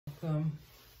welcome.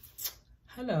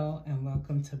 Hello and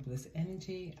welcome to Bliss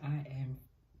Energy. I am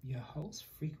your host,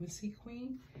 Frequency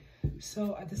Queen.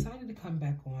 So I decided to come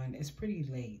back on. It's pretty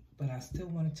late, but I still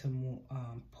wanted to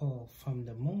pull from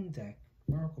the Moon deck,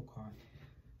 Oracle card.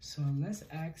 So let's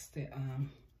ask the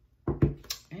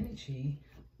energy,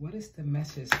 what is the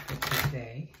message for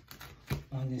today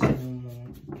on this new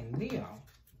moon in Leo?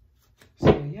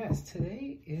 So yes,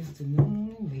 today is the new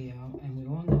moon in Leo, and we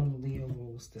all know Leo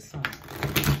rules the sun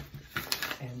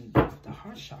and the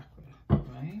heart chakra,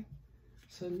 right?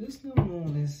 So this new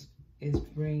moon is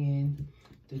bringing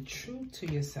the truth to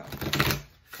yourself,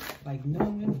 like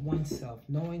knowing oneself,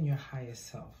 knowing your higher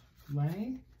self,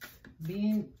 right?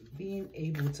 Being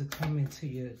able to come into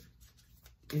your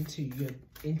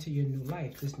new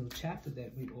life, this new chapter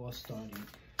that we all starting.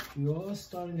 We're all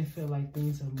starting to feel like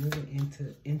things are moving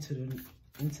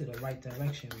into the right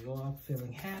direction. We're all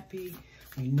feeling happy.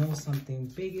 We know something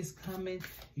big is coming.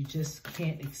 You just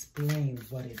can't explain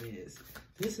what it is.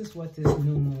 This is what this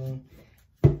new moon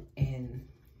in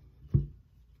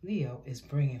Leo is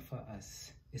bringing for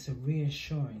us. It's a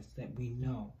reassurance that we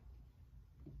know.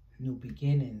 New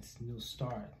beginnings, new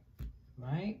start,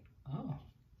 right? Oh,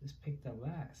 this picked up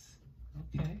last.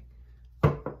 Okay.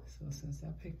 So since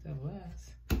I picked up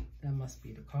last, that must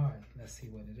be the card. Let's see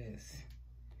what it is.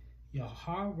 Your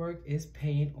hard work is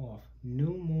paying off.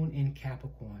 New moon in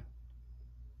Capricorn.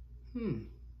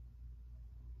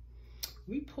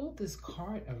 We pulled this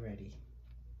card already.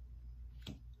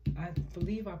 I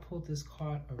believe I pulled this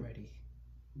card already.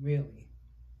 Really.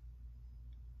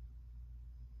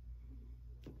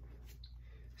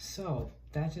 So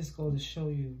that just goes to show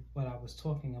you what I was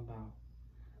talking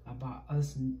about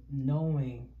us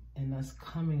knowing and us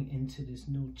coming into this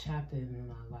new chapter in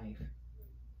our life.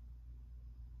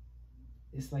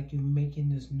 It's like you're making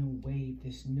this new wave,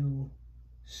 this new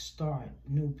start,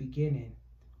 new beginning,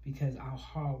 because our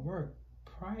hard work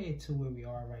prior to where we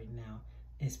are right now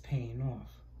is paying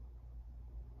off.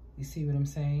 You see what I'm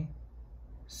saying?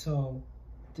 So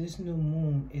this new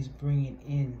moon is bringing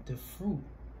in the fruit,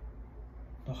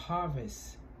 the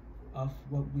harvest of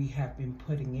what we have been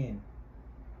putting in,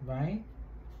 right?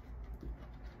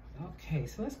 Okay,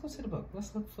 so let's go to the book.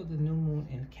 Let's look for the new moon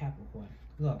in Capricorn.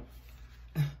 Look.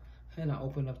 And I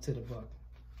open up to the book.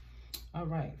 All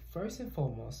right, first and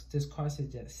foremost, this card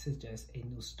suggests a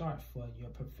new start for your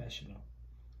professional.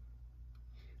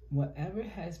 Whatever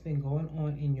has been going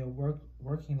on in your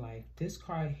working life, this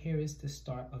card here is the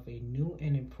start of a new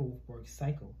and improved work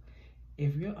cycle.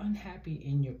 If you're unhappy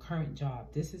in your current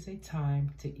job, this is a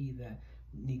time to either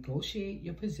negotiate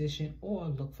your position or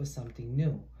look for something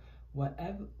new.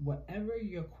 Whatever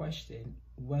your question,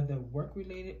 whether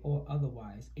work-related or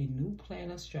otherwise, a new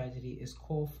plan or strategy is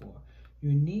called for.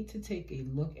 You need to take a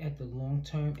look at the long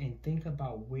term and think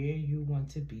about where you want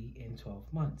to be in 12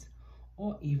 months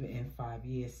or even in 5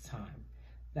 years' time.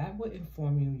 That will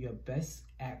inform you your best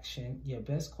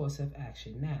course of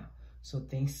action now. So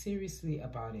think seriously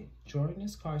about it. Drawing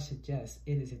this card suggests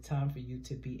it is a time for you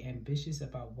to be ambitious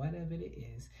about whatever it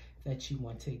is that you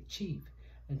want to achieve.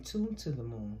 Attune to the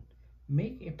moon.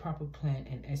 Make a proper plan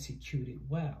and execute it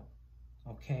well,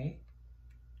 okay?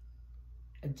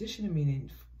 Additional meaning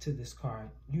to this card,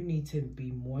 you need to be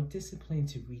more disciplined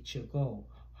to reach your goal.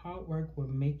 Hard work will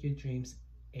make your dreams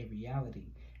a reality.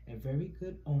 A very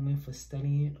good omen for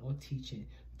studying or teaching.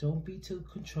 Don't be too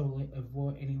controlling.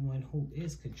 Avoid anyone who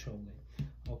is controlling,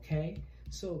 okay?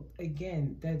 So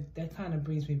again, that kind of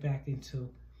brings me back into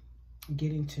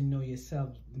getting to know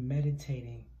yourself,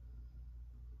 meditating.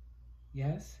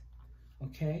 Yes?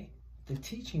 Okay, the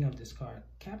teaching of this card.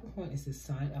 Capricorn is the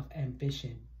sign of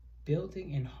ambition,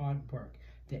 building, and hard work.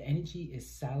 The energy is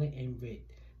solid and rich.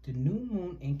 The new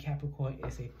moon in Capricorn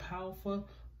is a powerful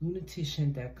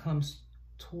lunation that comes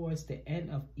towards the end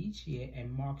of each year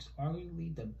and marks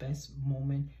arguably the best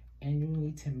moment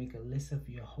annually to make a list of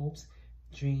your hopes,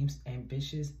 dreams,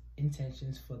 ambitious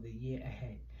intentions for the year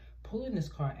ahead. Pulling this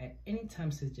card at any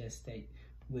time suggests that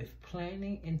with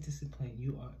planning and discipline,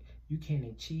 you can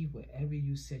achieve whatever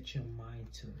you set your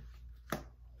mind to.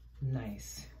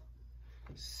 Nice.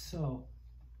 So,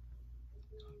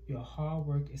 your hard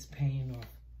work is paying off.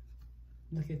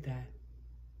 Look at that.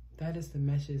 That is the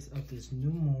message of this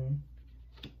new moon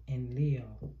in Leo,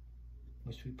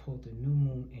 which we pulled the new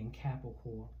moon in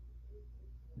Capricorn.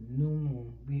 New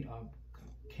moon, we are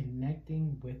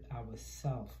connecting with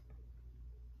ourselves.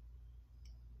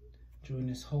 During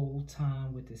this whole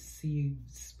time with the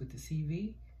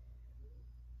CV,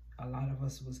 a lot of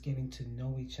us was getting to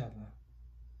know each other.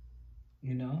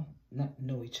 You know, not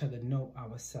know each other, know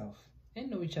ourselves, and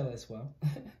know each other as well.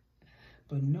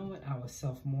 But knowing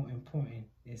ourselves more important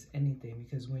is anything,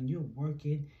 because when you're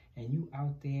working and you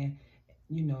out there,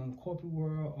 you know, in corporate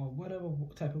world or whatever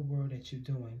type of work that you're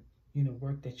doing, you know,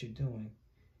 work that you're doing,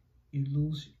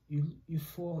 you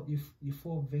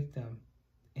fall victim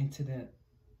into the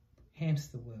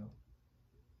hamster wheel,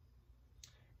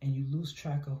 and you lose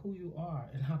track of who you are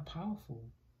and how powerful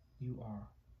you are.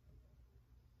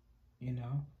 You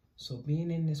know, so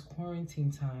being in this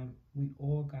quarantine time, we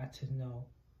all got to know,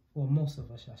 well, most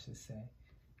of us, I should say,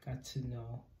 got to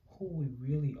know who we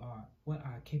really are, what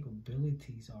our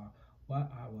capabilities are, what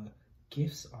our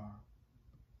gifts are.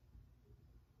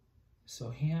 So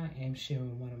here I am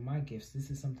sharing one of my gifts. This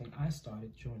is something I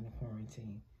started during the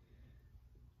quarantine.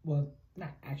 Well,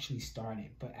 not actually started,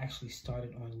 but actually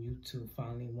started on YouTube.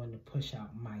 Finally wanted to push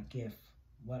out my gift,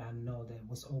 what I know that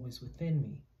was always within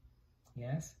me.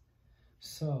 Yes?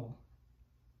 So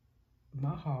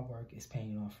my hard work is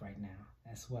paying off right now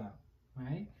as well,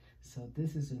 right? So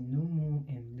this is a new moon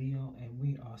in Leo, and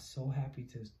we are so happy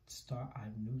to start our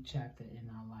new chapter in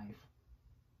our life.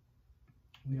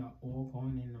 We are all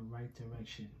going in the right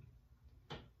direction.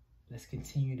 Let's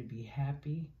continue to be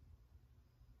happy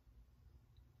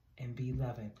and be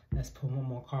loving. Let's pull one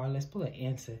more card. Let's pull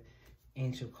an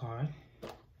angel card.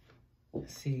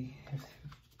 Let's see if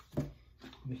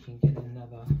we can get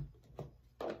another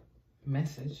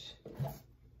message.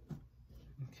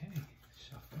 Okay,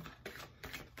 shuffle.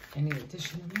 Any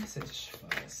additional message for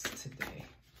us today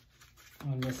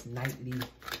on this nightly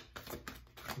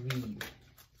read?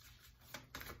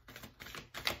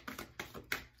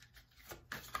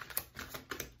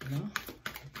 No,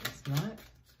 it's not.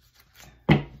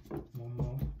 One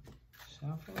more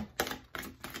shuffle.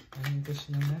 Any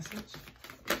additional message?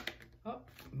 Oh,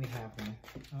 we have one.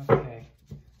 Okay,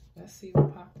 let's see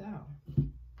what popped out.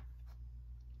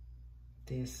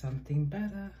 There's something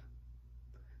better.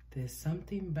 There's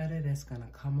something better that's going to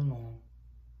come along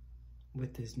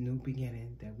with this new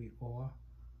beginning that we all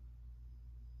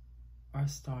are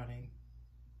starting.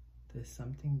 There's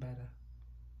something better.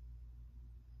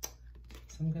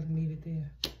 So I'm going to leave it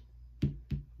there.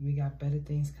 We got better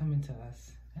things coming to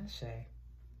us. Ashe.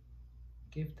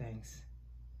 Give thanks.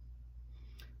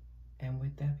 And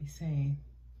with that be saying,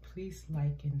 please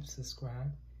like and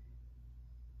subscribe.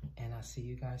 And I'll see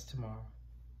you guys tomorrow.